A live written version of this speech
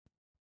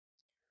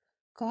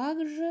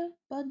Как же,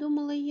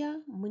 подумала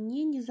я,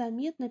 мне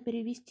незаметно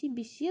перевести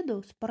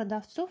беседу с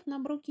продавцов на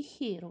бруки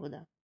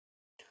Хейрвуда.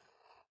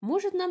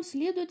 Может, нам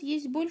следует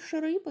есть больше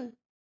рыбы,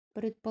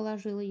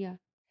 предположила я.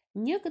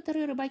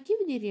 Некоторые рыбаки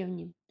в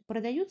деревне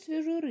продают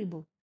свежую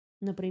рыбу,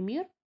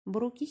 например,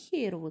 бруки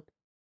Хейрвуд.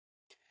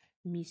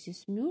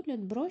 Миссис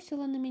Мюллет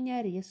бросила на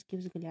меня резкий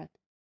взгляд.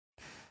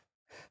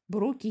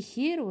 Бруки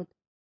Хейрвуд?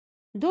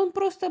 Да он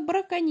просто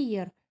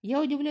браконьер.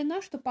 Я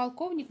удивлена, что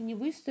полковник не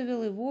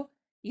выставил его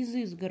из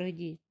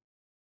изгороди.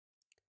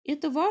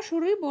 Это вашу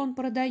рыбу он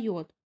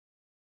продает.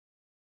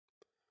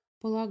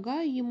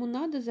 Полагаю, ему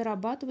надо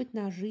зарабатывать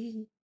на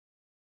жизнь.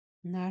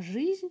 На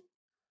жизнь?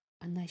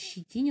 Она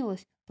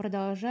щетинилась,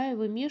 продолжая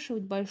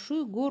вымешивать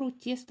большую гору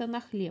теста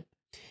на хлеб.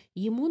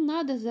 Ему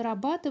надо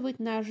зарабатывать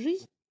на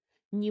жизнь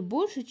не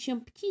больше,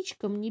 чем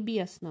птичкам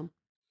небесным.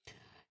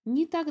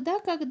 Не тогда,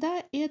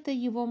 когда это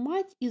его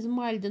мать из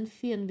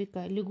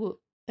Мальден-Фенвика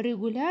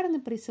регулярно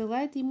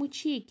присылает ему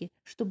чеки,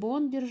 чтобы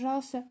он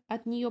держался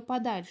от нее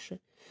подальше.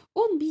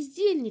 Он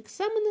бездельник,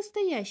 самый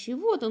настоящий,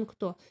 вот он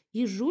кто,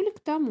 и жулик к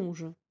тому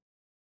же.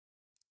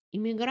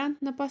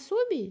 «Иммигрант на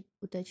пособии?»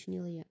 —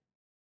 уточнила я.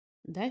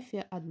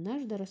 Даффи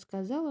однажды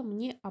рассказала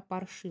мне о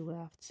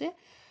паршивой овце,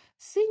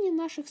 сыне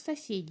наших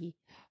соседей,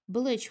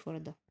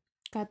 Блэчфордов,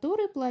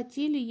 которые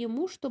платили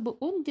ему, чтобы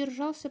он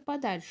держался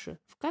подальше,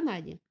 в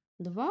Канаде.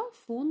 2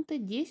 фунта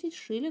 10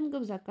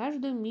 шиллингов за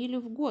каждую милю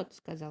в год,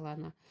 сказала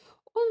она.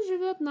 Он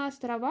живет на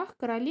островах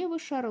королевы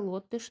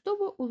Шарлотты,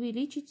 чтобы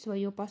увеличить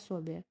свое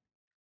пособие.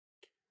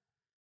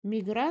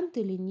 Мигрант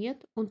или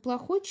нет, он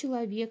плохой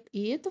человек,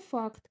 и это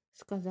факт,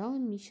 сказала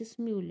миссис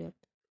Мюллер.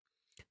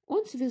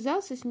 Он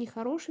связался с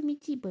нехорошими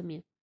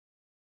типами.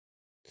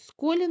 С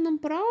Колином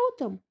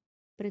Праутом,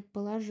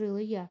 предположила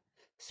я,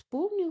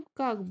 вспомнив,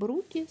 как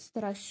Бруки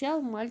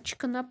стращал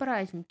мальчика на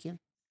празднике.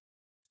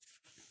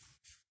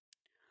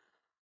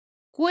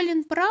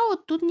 Колин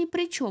Праут тут ни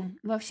при чем,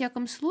 во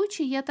всяком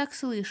случае, я так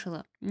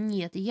слышала.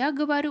 Нет, я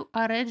говорю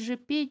о Редже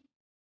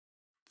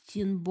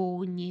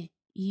Петтинбоуне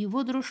и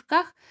его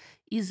дружках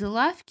из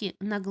лавки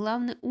на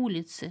главной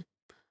улице.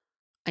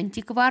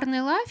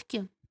 Антикварной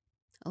лавки?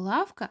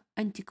 Лавка,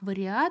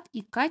 антиквариат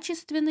и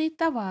качественные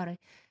товары.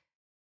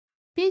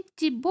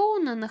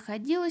 Петтибоуна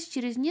находилась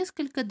через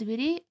несколько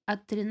дверей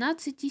от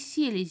 13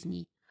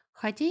 селезней.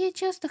 Хотя я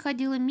часто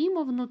ходила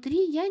мимо,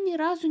 внутри я ни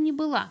разу не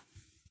была.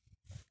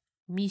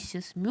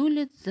 Миссис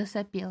Мюллет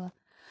засопела.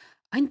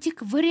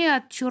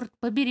 «Антиквариат, черт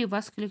побери!» —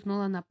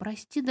 воскликнула она.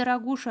 «Прости,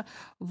 дорогуша,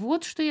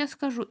 вот что я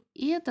скажу.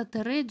 Этот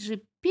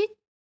Реджи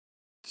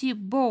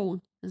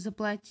Петтибоун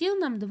заплатил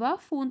нам 2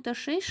 фунта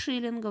 6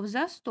 шиллингов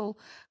за стол,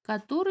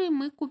 который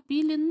мы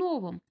купили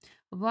новым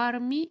в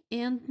Army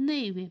and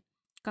Navy,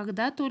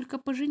 когда только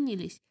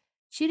поженились.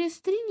 Через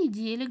 3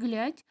 недели,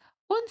 глядь,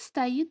 он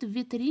стоит в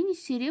витрине с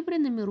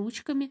серебряными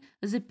ручками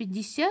за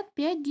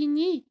 55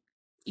 гиней.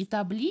 И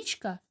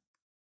табличка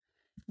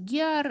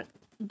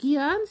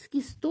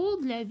 «Георгианский стол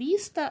для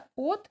виста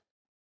от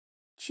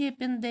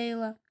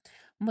Чеппендейла».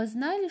 Мы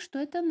знали, что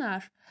это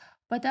наш,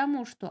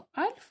 потому что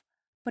Альф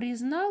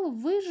признал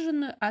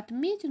выжженную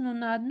отметину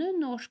на одной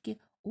ножке.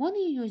 Он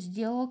ее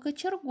сделал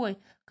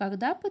кочергой,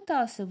 когда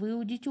пытался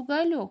выудить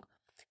уголек,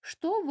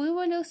 что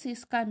вывалился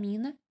из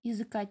камина и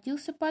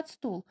закатился под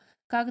стол,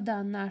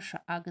 когда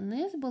наша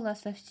Агнес была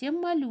совсем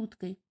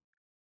малюткой.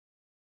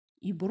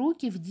 И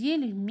Бруки в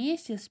деле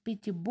вместе с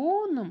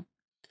Петтибоуном?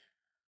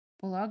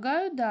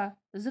 Полагаю, да,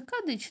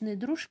 закадычные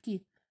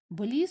дружки,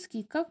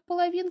 близкие, как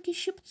половинки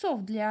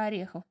щипцов для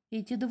орехов,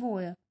 эти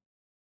двое.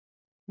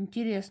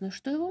 Интересно,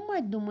 что его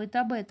мать думает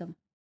об этом?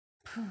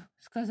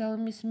 Сказала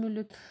мисс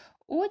Мюллет,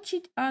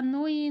 очень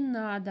оно ей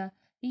надо.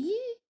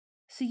 Ей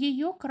с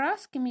ее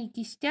красками и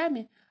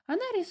кистями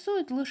она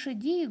рисует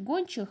лошадей и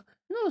гончих,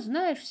 ну,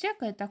 знаешь,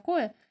 всякое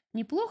такое,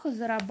 неплохо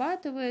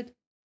зарабатывает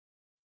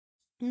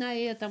на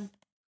этом.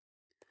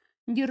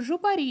 Держу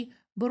пари,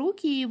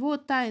 Бруки и его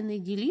тайные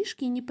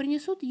делишки не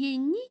принесут ей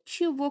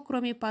ничего,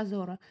 кроме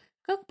позора.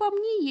 Как по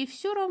мне, ей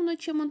все равно,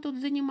 чем он тут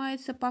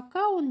занимается,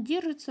 пока он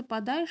держится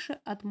подальше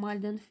от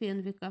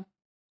Мальден-Фенвика.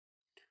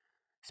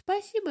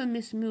 «Спасибо,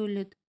 мисс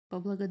Мюллет», —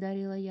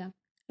 поблагодарила я.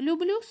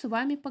 «Люблю с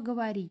вами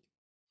поговорить.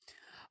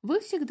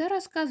 Вы всегда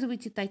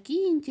рассказываете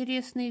такие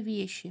интересные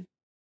вещи».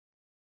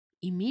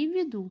 «Имей в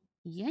виду,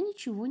 я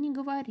ничего не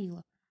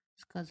говорила», —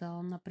 сказала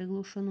она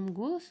приглушенным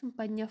голосом,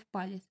 подняв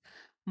палец.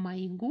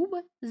 «Мои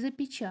губы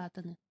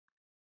запечатаны».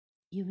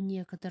 И в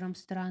некотором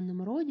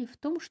странном роде в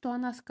том, что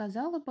она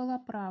сказала, была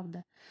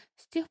правда.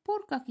 С тех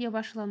пор, как я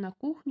вошла на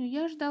кухню,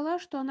 я ждала,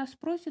 что она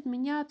спросит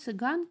меня о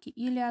цыганке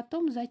или о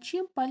том,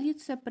 зачем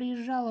полиция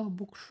приезжала в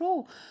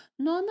букшоу,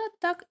 но она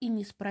так и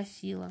не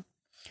спросила.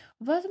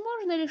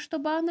 Возможно ли,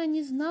 чтобы она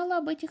не знала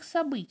об этих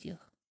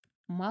событиях?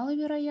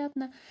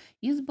 Маловероятно.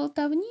 Из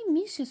болтовни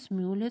миссис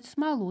Мюллет с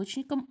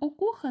молочником у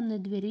кухонной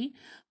двери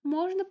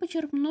можно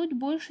почерпнуть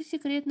больше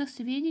секретных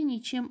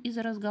сведений, чем из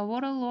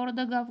разговора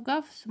лорда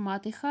Гав-Гав с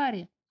Матой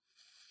Харри.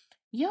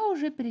 Я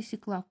уже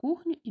пересекла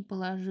кухню и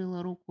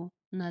положила руку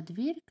на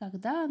дверь,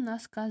 когда она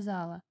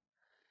сказала: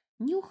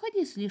 «Не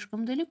уходи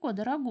слишком далеко,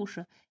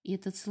 дорогуша, и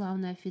этот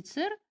славный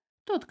офицер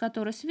тот,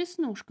 который с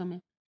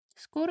веснушками,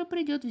 скоро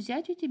придет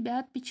взять у тебя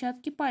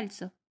отпечатки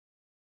пальцев.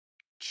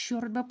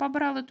 Черт бы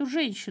побрал эту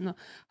женщину!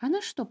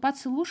 Она что,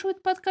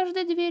 подслушивает под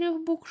каждой дверью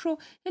в букшоу?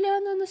 Или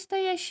она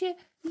настоящая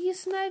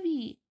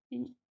ясновидица?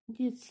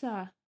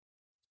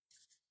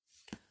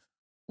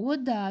 «О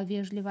да», —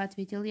 вежливо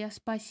ответил я, —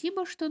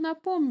 «спасибо, что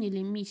напомнили,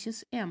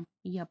 миссис М.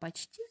 Я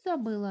почти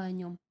забыла о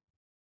нем».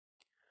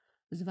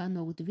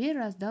 Звонок в дверь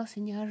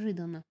раздался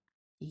неожиданно.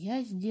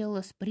 Я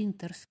сделала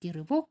спринтерский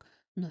рывок,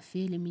 но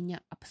Феля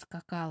меня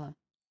обскакала.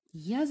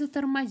 Я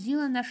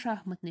затормозила на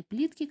шахматной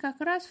плитке как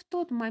раз в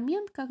тот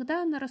момент,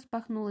 когда она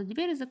распахнула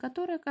дверь, за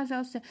которой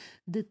оказался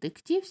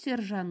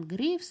детектив-сержант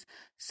Грейвс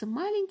с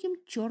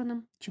маленьким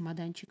черным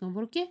чемоданчиком в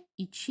руке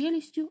и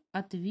челюстью,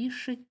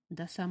 отвисшей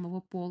до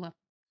самого пола.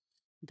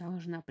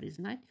 Должна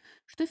признать,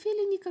 что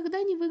Феля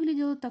никогда не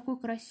выглядела такой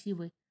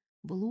красивой.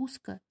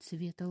 Блузка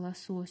цвета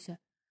лосося,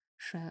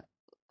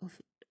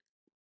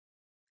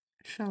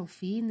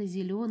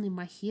 шалфейно-зеленый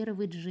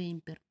махеровый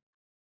джемпер.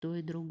 То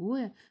и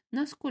другое,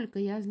 насколько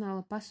я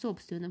знала по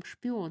собственным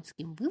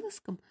шпионским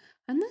вылазкам,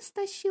 она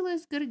стащила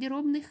из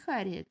гардеробной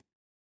Харриет.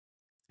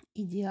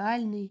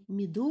 Идеальные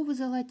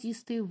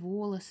медово-золотистые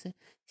волосы,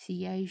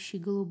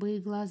 сияющие голубые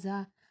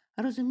глаза.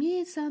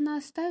 Разумеется, она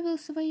оставила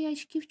свои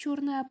очки в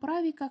черной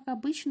оправе, как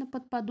обычно,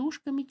 под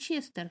подушками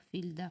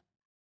Честерфильда.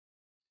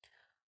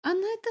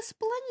 Она это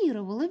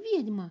спланировала,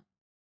 ведьма.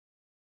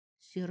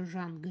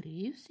 «Сержант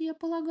Грейвс, я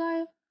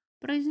полагаю», —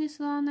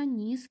 произнесла она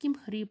низким,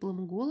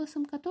 хриплым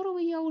голосом, которого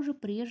я уже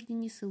прежде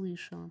не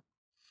слышала.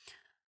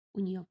 У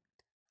нее: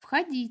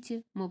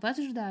 «Входите, мы вас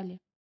ждали».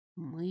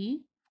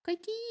 «Мы? В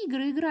какие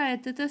игры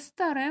играет эта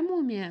старая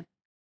мумия?»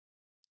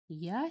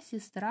 «Я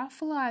сестра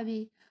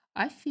Флавии,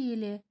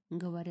 Офелия», —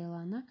 говорила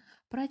она,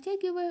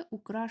 протягивая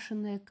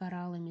украшенное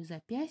кораллами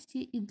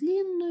запястье и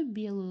длинную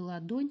белую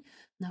ладонь,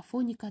 на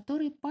фоне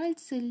которой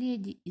пальцы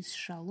леди из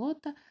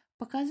Шалота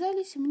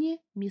показались мне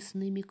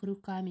мясными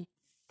крюками.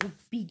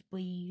 Убить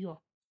бы ее!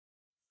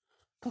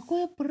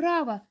 Какое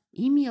право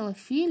имела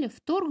Феля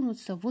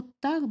вторгнуться вот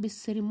так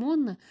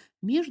бесцеремонно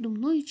между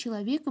мной и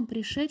человеком,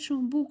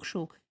 пришедшим в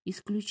букшоу,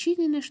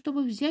 исключительно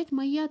чтобы взять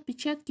мои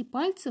отпечатки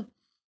пальцев?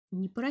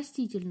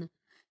 Непростительно.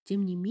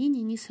 Тем не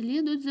менее, не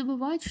следует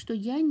забывать, что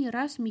я не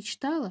раз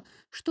мечтала,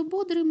 что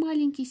бодрый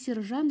маленький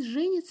сержант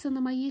женится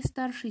на моей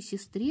старшей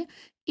сестре,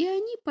 и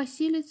они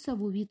поселятся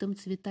в увитом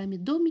цветами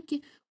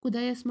домике,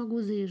 куда я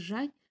смогу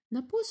заезжать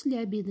на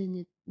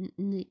послеобеденный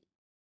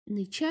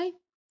чай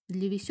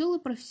для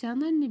веселой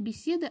профессиональной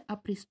беседы о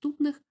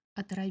преступных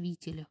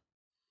отравителях.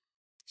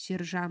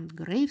 Сержант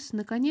Грейвс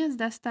наконец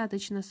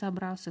достаточно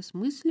собрался с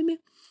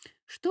мыслями,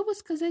 чтобы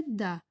сказать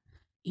 «да»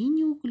 и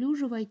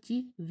неуклюже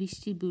войти в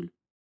вестибюль.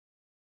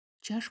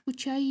 «Чашку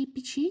чая и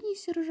печенье,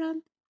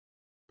 сержант?»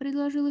 —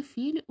 предложила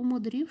Феля,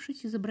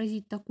 умудрившись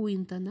изобразить такую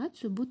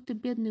интонацию, будто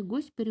бедный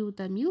гость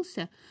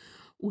переутомился,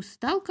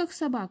 устал, как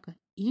собака,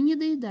 и не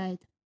доедает.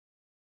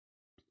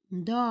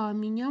 «Да,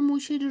 меня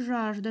мучает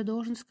жажда,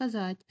 должен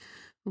сказать»,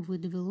 —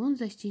 выдавил он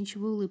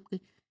застенчивой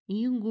улыбкой.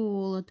 «И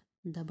голод»,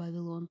 —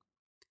 добавил он.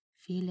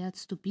 Феля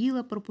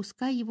отступила,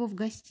 пропуская его в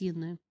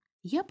гостиную.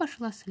 Я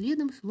пошла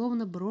следом,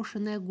 словно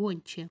брошенная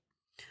гончая.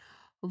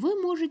 «Вы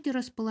можете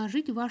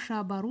расположить ваше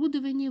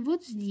оборудование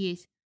вот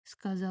здесь», —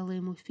 сказала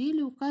ему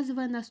Феля,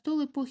 указывая на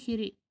стол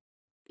эпохи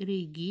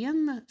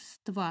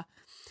регенства,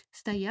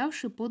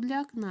 стоявший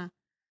подле окна.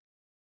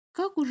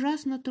 Как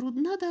ужасно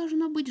трудна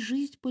должна быть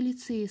жизнь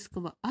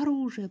полицейского.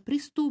 Оружие,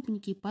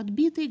 преступники,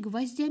 подбитые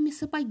гвоздями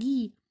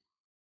сапоги.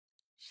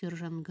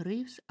 Сержант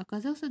Грейвс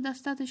оказался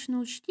достаточно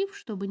учтив,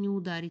 чтобы не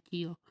ударить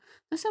ее.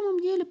 На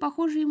самом деле,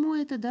 похоже, ему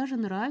это даже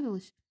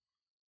нравилось.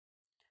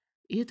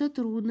 «Это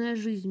трудная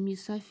жизнь,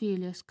 мисс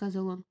Офелия», —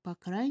 сказал он, — «по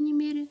крайней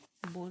мере,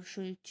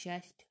 большую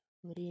часть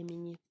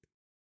времени».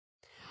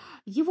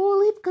 Его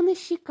улыбка на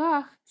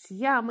щеках с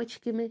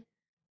ямочками.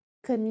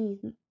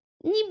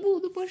 Не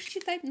буду больше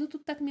читать, но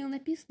тут так мило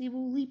написано. Его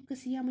улыбка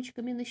с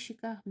ямочками на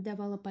щеках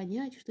давала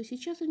понять, что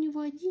сейчас у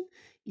него один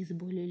из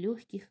более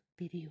легких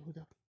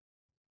периодов.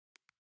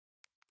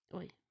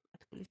 Ой,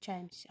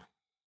 отключаемся.